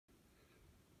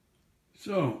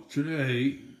So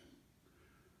today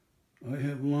I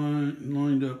have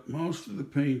lined up most of the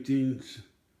paintings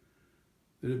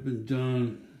that have been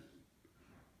done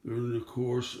during the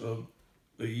course of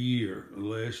a year,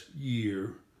 last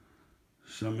year,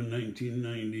 some in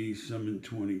 1990, some in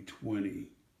 2020.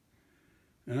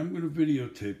 And I'm going to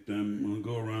videotape them. I'm going to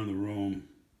go around the room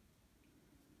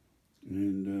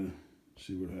and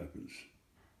see what happens.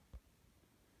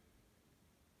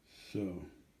 So,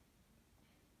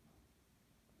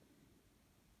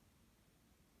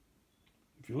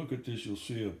 if you look at this, you'll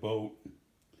see a boat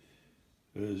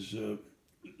as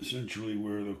essentially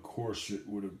where the corset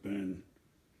would have been,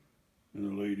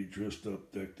 and a lady dressed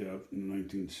up, decked out in the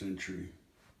 19th century.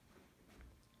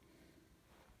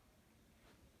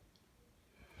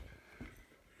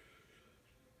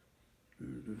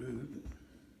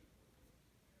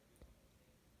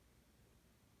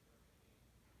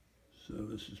 So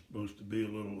this is supposed to be a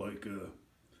little like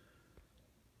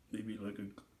maybe like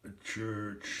a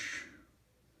church,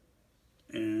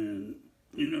 and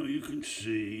you can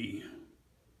see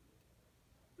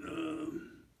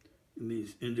in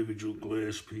these individual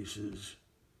glass pieces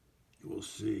you will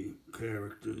see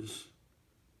characters,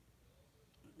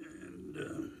 and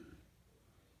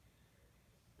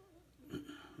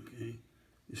okay,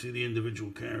 you see the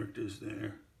individual characters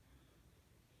there.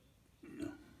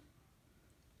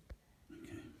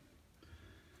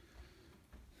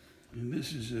 And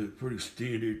this is a pretty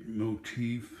standard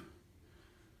motif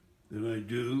that I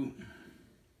do.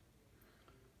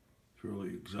 It's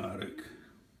really exotic.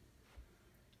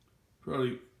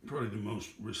 Probably the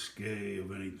most risque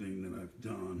of anything that I've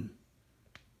done.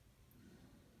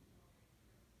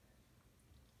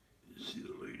 You see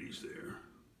the ladies there.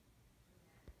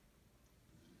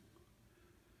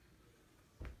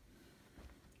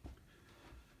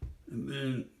 And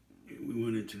then we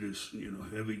went into this,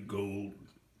 heavy gold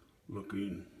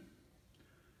looking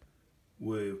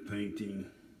way of painting.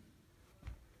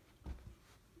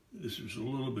 This was a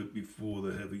little bit before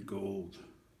the heavy gold,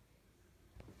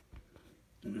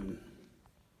 and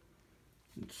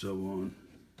so on.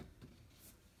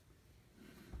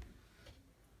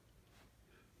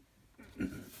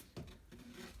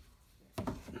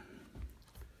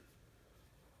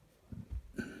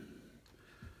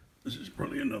 This is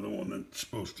probably another one that's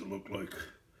supposed to look like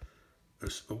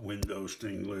a window,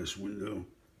 stained glass window,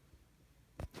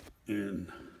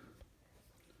 and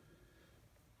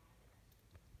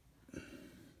I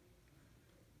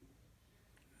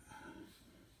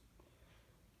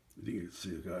think you can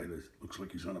see a guy that looks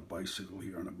like he's on a bicycle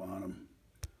here on the bottom.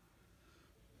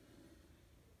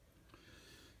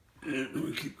 And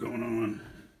we keep going on.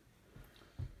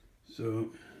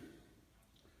 So,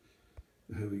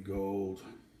 the heavy gold.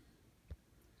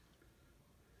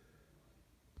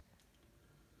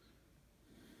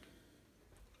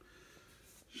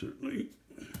 Certainly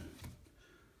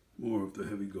more of the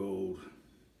heavy gold.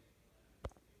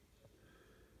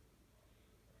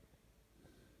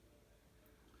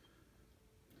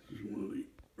 This is one of the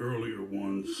earlier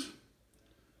ones.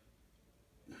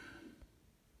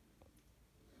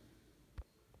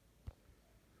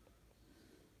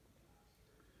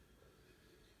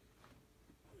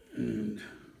 And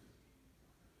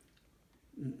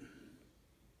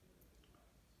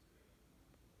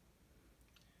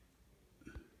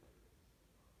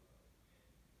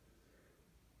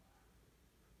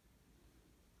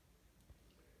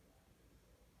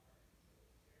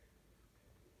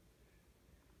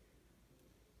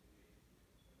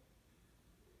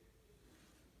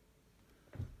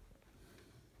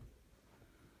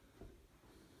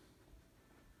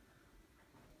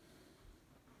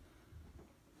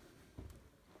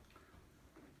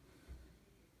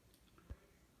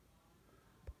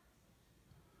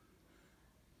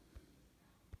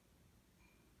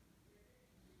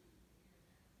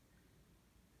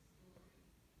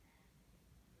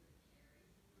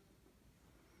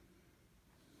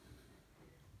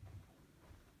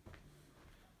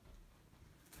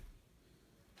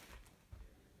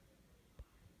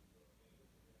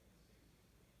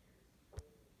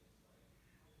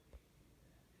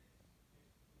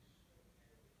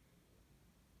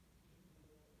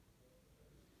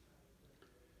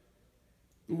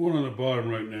the one on the bottom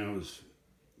right now is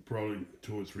probably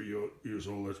 2 or 3 years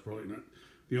old. That's probably not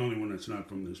the only one that's not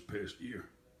from this past year.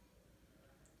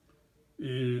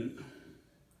 And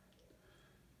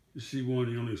you see one,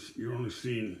 you're only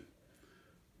seeing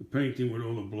the painting with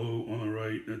all the blue on the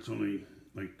right. That's only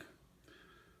like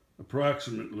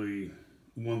approximately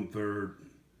 1/3,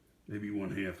 maybe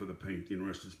 1/2 of the painting. The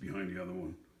rest is behind the other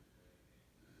one.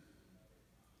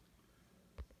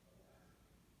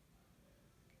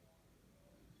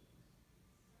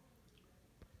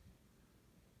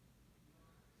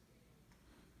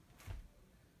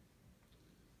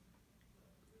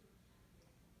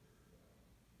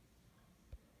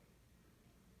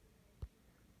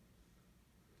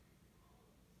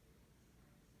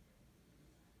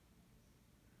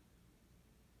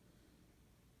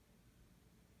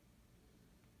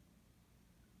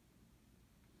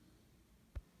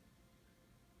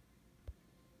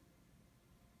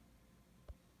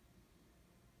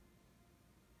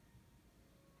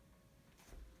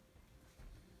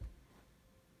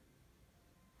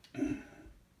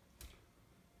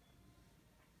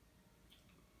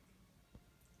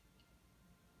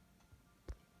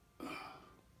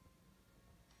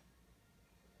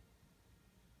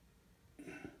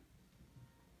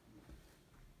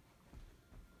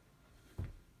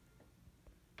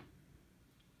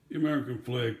 The American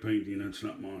flag painting, that's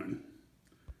not mine.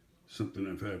 Something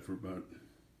I've had for about,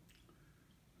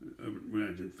 I would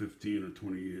imagine, 15 or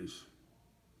 20 years.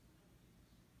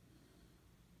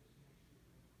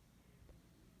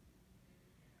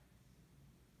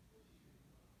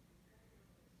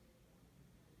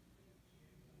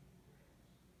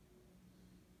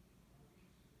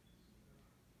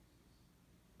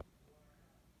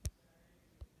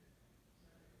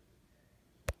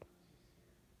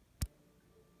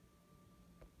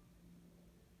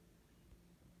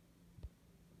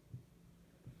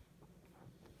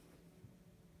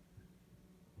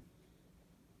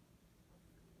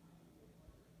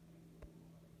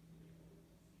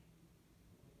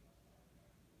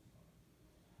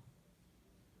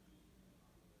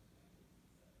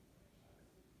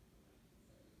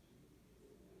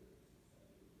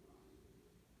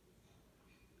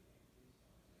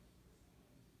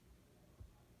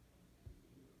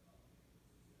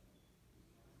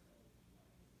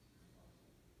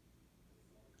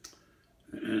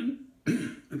 And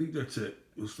I think that's it.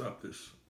 We'll stop this.